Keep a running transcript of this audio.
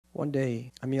One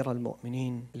day, Amir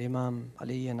al-Mu'mineen, Imam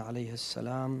Ali AS,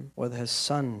 with his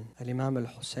son, Imam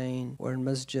al-Hussein, were in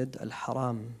Masjid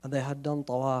al-Haram. And they had done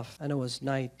tawaf, and it was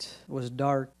night, it was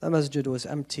dark, the masjid was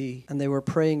empty, and they were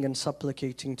praying and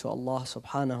supplicating to Allah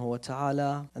subhanahu wa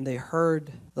ta'ala, and they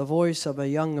heard the voice of a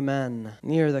young man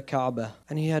near the Kaaba,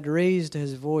 and he had raised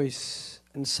his voice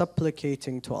and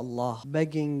supplicating to Allah,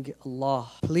 begging Allah,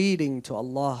 pleading to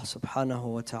Allah subhanahu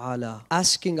wa ta'ala,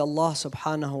 asking Allah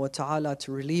subhanahu wa ta'ala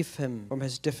to relieve him from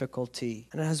his difficulty.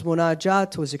 And his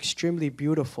munajat was extremely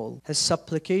beautiful. His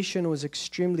supplication was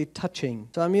extremely touching.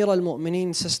 So Amir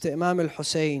al-Mu'mineen says to Imam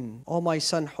al-Hussein, "Oh my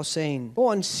son Hussein,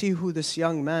 go and see who this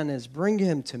young man is. Bring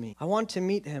him to me. I want to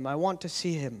meet him. I want to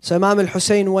see him." So Imam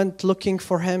al-Hussein went looking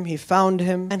for him. He found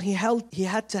him, and he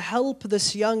had to help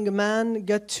this young man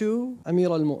get to Amir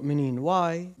al-Mu'mineen.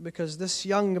 Why? Because this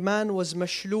young man was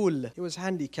mashlul. He was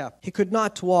handicapped. He could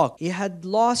not walk. He had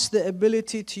lost the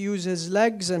ability to use his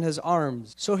legs and his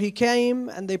arms. So he came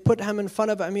and they put him in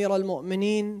front of Amir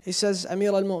al-Mu'mineen. He says,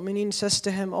 Amir al-Mu'mineen says to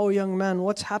him, "Oh young man,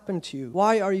 what's happened to you?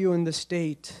 Why are you in this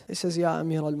state?" He says, "Ya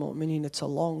Amir al-Mu'mineen, it's a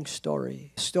long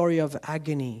story. A story of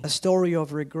agony. A story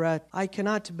of regret. I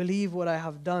cannot believe what I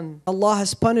have done. Allah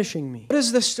is punishing me." "What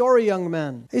is the story, young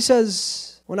man?" He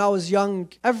says, "When I was young,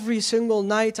 every single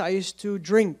night I used to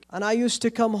drink, and I used to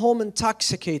come home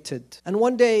intoxicated. And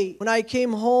one day when I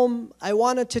came home, I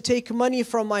wanted to take money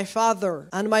from my father,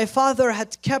 and my father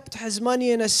had kept his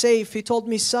money in a safe. He told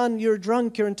me, 'Son, you're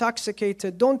drunk, you're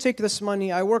intoxicated. Don't take this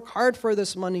money. I work hard for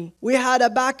this money.' We had a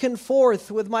back and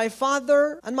forth with my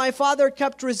father, and my father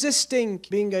kept resisting.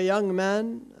 Being a young man,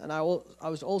 and I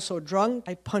was also drunk,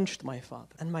 I punched my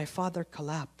father, and my father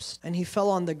collapsed, and he fell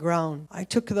on the ground. I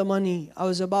took the money. I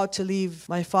was about to leave.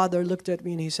 My father looked at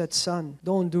me and he said, 'Son,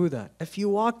 don't do that. If you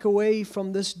walk away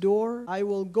from this door, I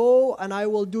will go and I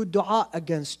will do dua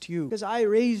against you, because I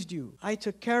raised you. I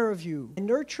took care of you. I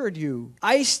nurtured you.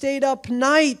 I stayed up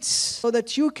nights so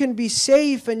that you can be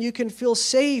safe and you can feel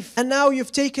safe. And now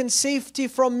you've taken safety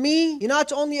from me. You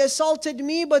not only assaulted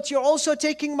me, but you're also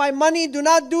taking my money. Do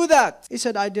not do that.' He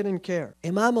said, 'I didn't care.'"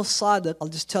 Imam al-Sadiq,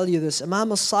 I'll just tell you this,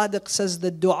 Imam al-Sadiq says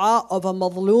the dua of a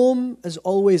madloom is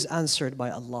always answered by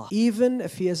Allah, even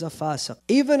if he is a fasiq.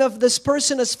 Even if this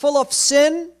person is full of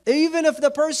sin, even if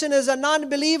the person is a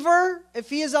non-believer, if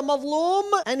he is a madloom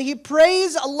and he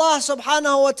prays, Allah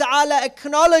subhanahu wa ta'ala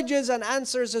acknowledges and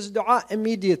answers his dua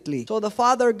immediately. So the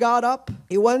father got up,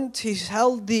 he went, he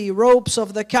held the ropes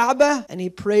of the Kaaba, and he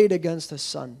prayed against his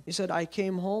son. He said, "I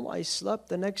came home, I slept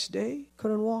the next day,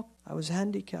 couldn't walk. I was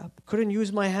handicapped. Couldn't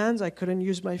use my hands, I couldn't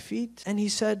use my feet." And he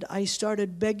said, "I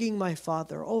started begging my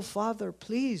father, 'Oh Father,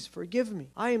 please forgive me.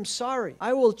 I am sorry.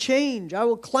 I will change. I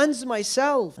will cleanse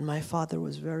myself.' And my father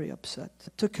was very upset.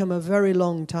 It took him a very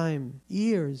long time,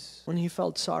 years, when he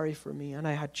felt sorry for me, and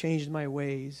I had changed my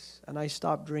ways, and I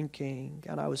stopped drinking,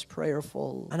 and I was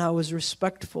prayerful, and I was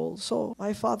respectful. So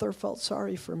my father felt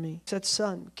sorry for me. He said,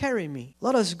 'Son, carry me.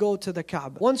 Let us go to the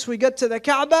Kaaba. Once we get to the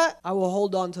Kaaba, I will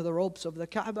hold on to the ropes of the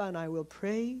Kaaba, and I will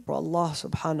pray for Allah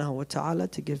subhanahu wa ta'ala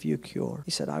to give you a cure.'"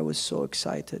 He said, "I was so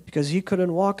excited because he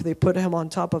couldn't walk. They put him on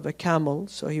top of a camel,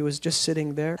 so he was just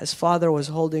sitting there. His father was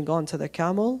holding on to the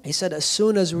camel. He said, as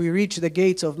soon as we reached the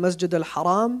gates of Masjid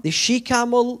al-Haram, the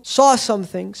she-camel saw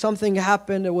something. Something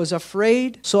happened. It was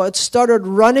afraid, so it started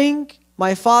running.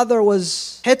 My father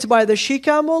was hit by the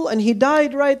she-camel and he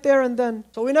died right there and then.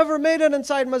 So we never made it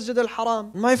inside Masjid al-Haram.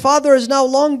 My father is now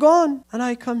long gone. And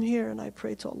I come here and I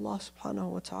pray to Allah subhanahu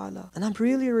wa ta'ala. And I'm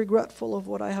really regretful of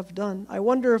what I have done. I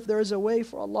wonder if there is a way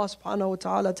for Allah subhanahu wa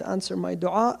ta'ala to answer my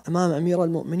dua." Imam Amir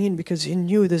al-Mu'mineen, because he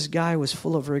knew this guy was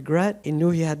full of regret. He knew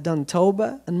he had done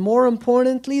tawbah. And more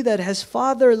importantly, that his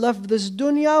father left this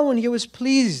dunya when he was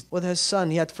pleased with his son.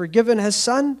 He had forgiven his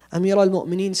son. Amir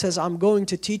al-Mu'mineen says, "I'm going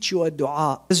to teach you a dua.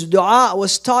 This dua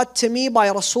was taught to me by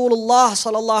Rasulullah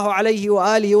sallallahu alayhi wa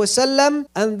alihi wa sallam,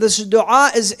 and this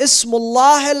dua is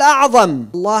Ismullah al-A'zam,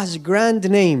 Allah's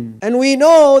grand name. And we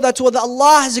know that with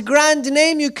Allah's grand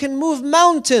name you can move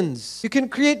mountains, you can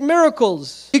create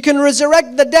miracles, you can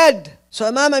resurrect the dead. So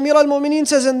Imam Amir al-Mu'mineen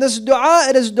says in this dua,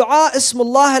 it is dua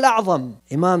Ismullah al-A'zam.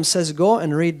 Imam says, "Go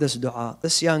and read this dua."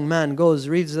 This young man goes,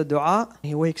 reads the dua.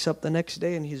 He wakes up the next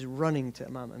day and he's running to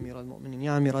Imam Amir al-Mu'mineen.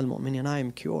 "Ya Amir al-Mu'mineen, I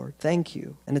am cured. Thank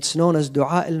you." And it's known as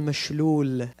dua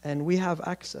al-Mashlul. And we have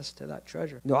access to that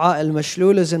treasure. Dua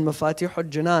al-Mashlul is in Mafatih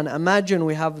al-Janan. Imagine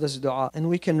we have this dua and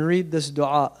we can read this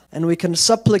dua and we can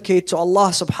supplicate to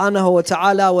Allah subhanahu wa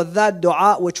ta'ala with that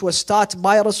dua which was taught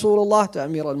by Rasulullah to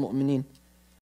Amir al-Mu'mineen.